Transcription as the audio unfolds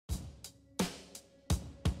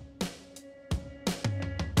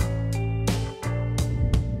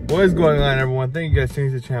What is going on, everyone? Thank you guys for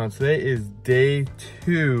tuning to the channel. Today is day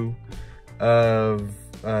 2 of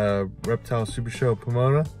Reptile Super Show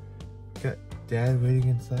Pomona. Got Dad waiting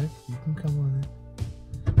inside. You can come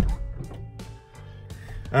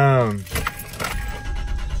on in.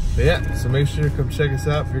 But yeah, so make sure to come check us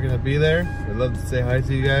out if you're gonna be there. We'd love to say hi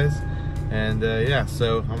to you guys. And yeah,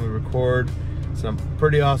 so I'm gonna record some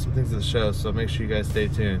pretty awesome things at the show, so make sure you guys stay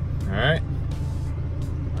tuned. All right?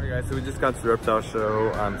 All right, guys, so we just got to the Reptile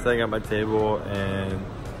Show. I'm setting up my table, and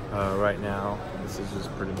right now, this is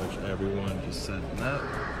just pretty much everyone just setting up.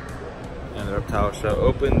 And the Reptile Show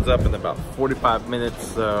opens up in about 45 minutes,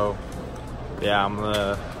 so yeah, I'm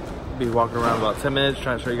gonna be walking around about 10 minutes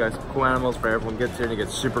trying to show you guys some cool animals before everyone gets here and it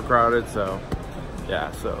gets super crowded. So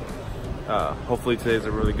yeah, so hopefully today's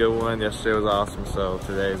a really good one. Yesterday was awesome, so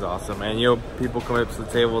today is awesome. And you know, people come up to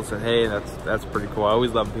the table and say hey, and that's pretty cool. I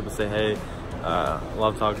always love when people say hey.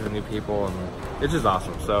 Love talking to new people, and it's just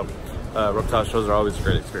awesome. So reptile shows are always a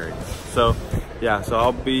great experience. So yeah, so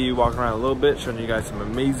I'll be walking around a little bit showing you guys some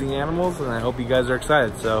amazing animals, and I hope you guys are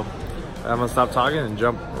excited. So I'm gonna stop talking and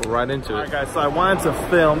jump right into it. All right, guys, so I wanted to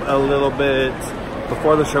film a little bit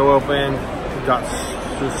before the show opened. Got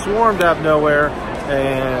just swarmed out of nowhere,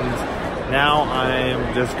 and now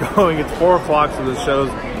I'm just going. It's 4 o'clock, so the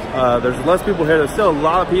show's there's less people here. There's still a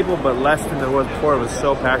lot of people, but less than there was before. It was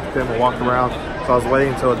so packed, I couldn't walk around, so I was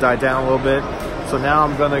waiting until it died down a little bit. So now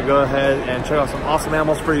I'm gonna go ahead and check out some awesome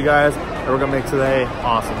animals for you guys, and we're gonna make today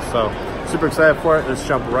awesome. So super excited for it. Let's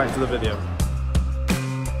jump right into the video.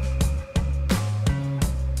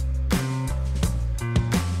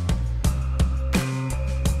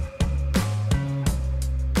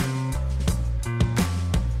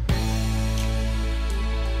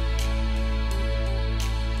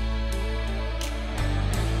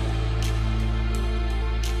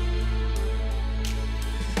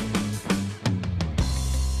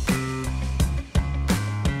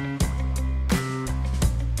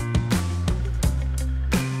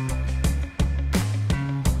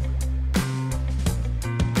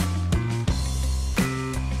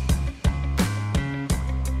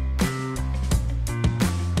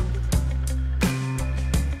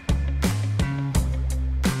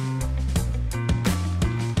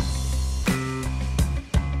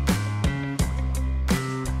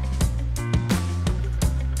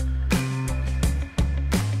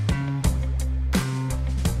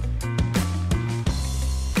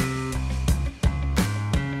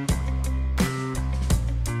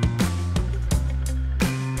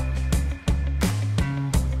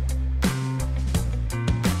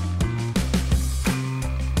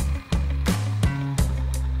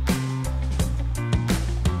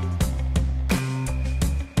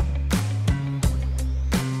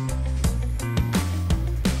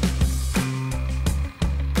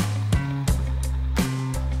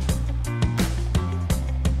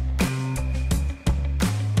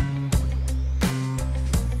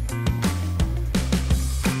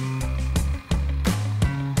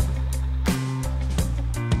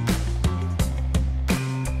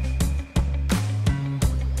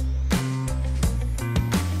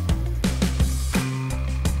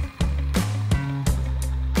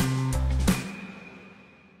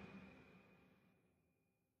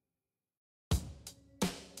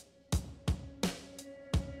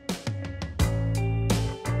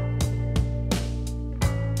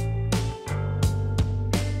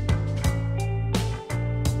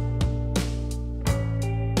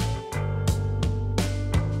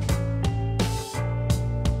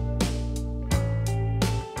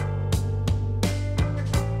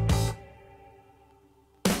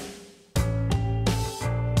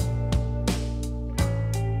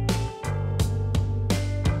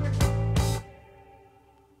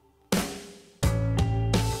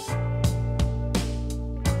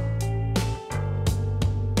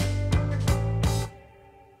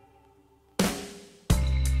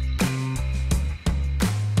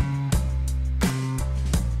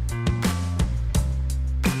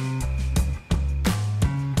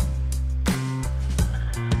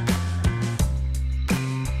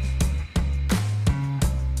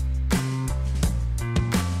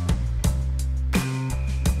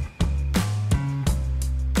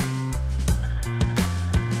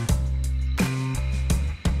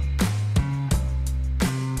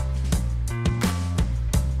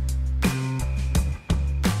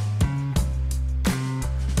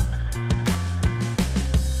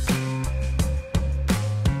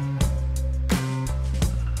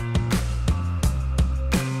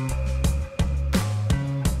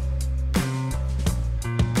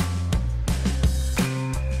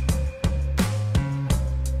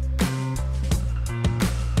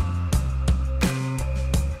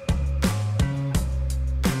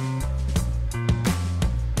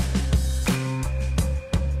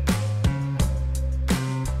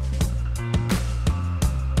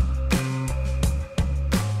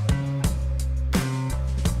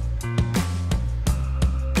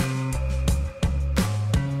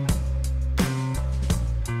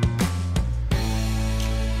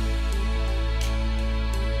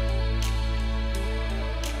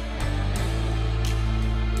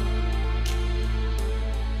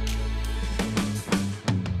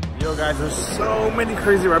 Guys, there's so many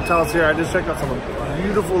crazy reptiles here. I just checked out some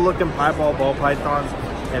beautiful looking piebald ball pythons,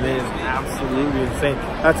 and it is absolutely insane.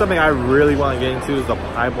 That's something I really want to get into, is the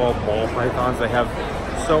piebald ball pythons. They have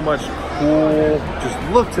so much cool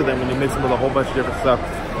just look to them when you mix them with a whole bunch of different stuff.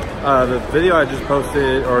 The video I just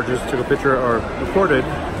posted, or just took a picture or recorded,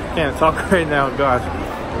 can't talk right now, gosh.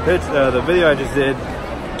 The video I just did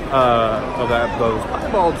of those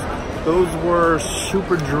piebalds, those were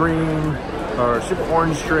Super Dream or Super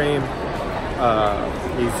Orange Dream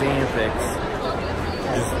Xanthics.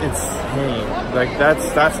 Just insane. Like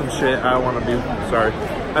that's some shit I want to be, sorry,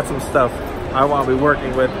 that's some stuff I want to be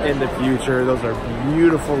working with in the future. Those are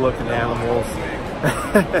beautiful looking animals.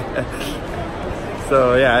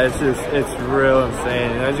 So yeah, it's real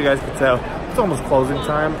insane. And as you guys can tell, it's almost closing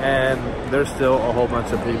time and there's still a whole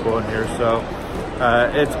bunch of people in here. So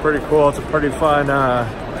it's pretty cool. It's a pretty fun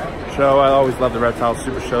show. I always love the Reptile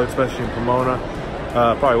Super Show, especially in Pomona.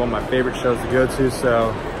 Probably one of my favorite shows to go to.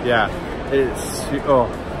 So yeah,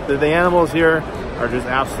 the animals here are just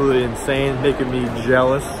absolutely insane, making me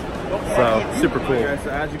jealous. So super cool.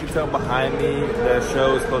 So as you can tell behind me, the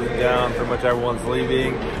show is closing down. Pretty much everyone's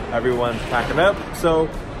leaving. Everyone's packing up. So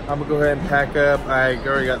I'm gonna go ahead and pack up. I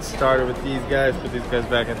already got started with these guys, put these guys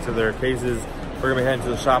back into their cases. We're gonna be heading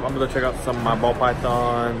to the shop. I'm gonna go check out some of my ball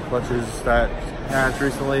python clutches that I hatched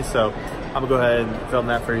recently. So I'm gonna go ahead and film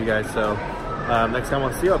that for you guys. So next time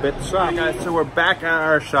I'll see you, I'll be at the shop. Hey guys, so we're back at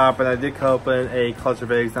our shop, and I did open a clutch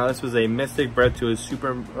of eggs. Now this was a Mystic bred to a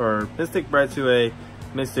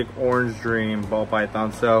Mystic Orange Dream ball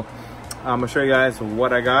python. So I'm gonna show you guys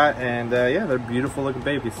what I got, and yeah, they're beautiful looking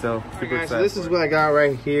babies. So super excited. So this is what I got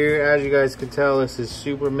right here. As you guys can tell, this is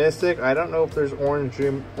Super Mystic. I don't know if there's Orange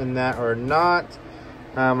Dream in that or not.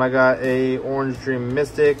 I got a Orange Dream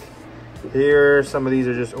Mystic here. Some of these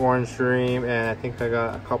are just Orange Dream, and I think I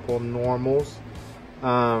got a couple normals.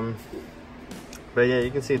 But yeah,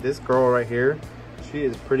 you can see this girl right here. She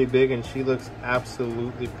is pretty big and she looks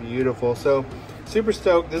absolutely beautiful. So super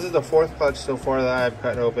stoked. This is the 4th clutch so far that I've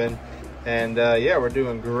cut open, and yeah, we're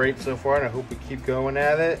doing great so far, and I hope we keep going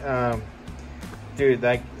at it. Dude,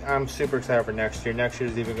 like, I'm super excited for next year. Next year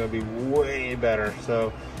is even going to be way better.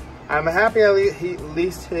 So I'm happy I at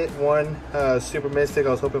least hit one Super Mystic. I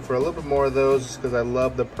was hoping for a little bit more of those just because I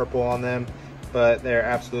love the purple on them, but they're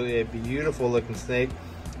absolutely a beautiful looking snake.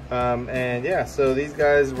 And yeah, so these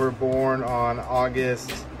guys were born on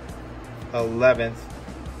August 11th.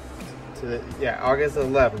 August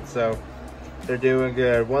 11th. So they're doing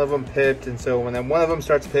good. One of them pipped, and so when one of them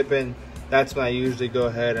starts pipping, that's when I usually go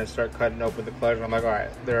ahead and start cutting open the clutch. I'm like, all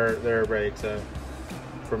right, they're ready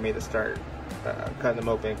for me to start cutting them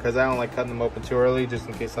open, because I don't like cutting them open too early just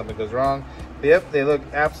in case something goes wrong. But yep, they look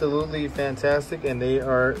absolutely fantastic, and they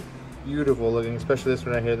are beautiful looking, especially this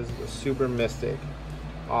one right here. This is a Super Mystic.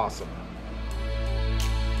 Awesome.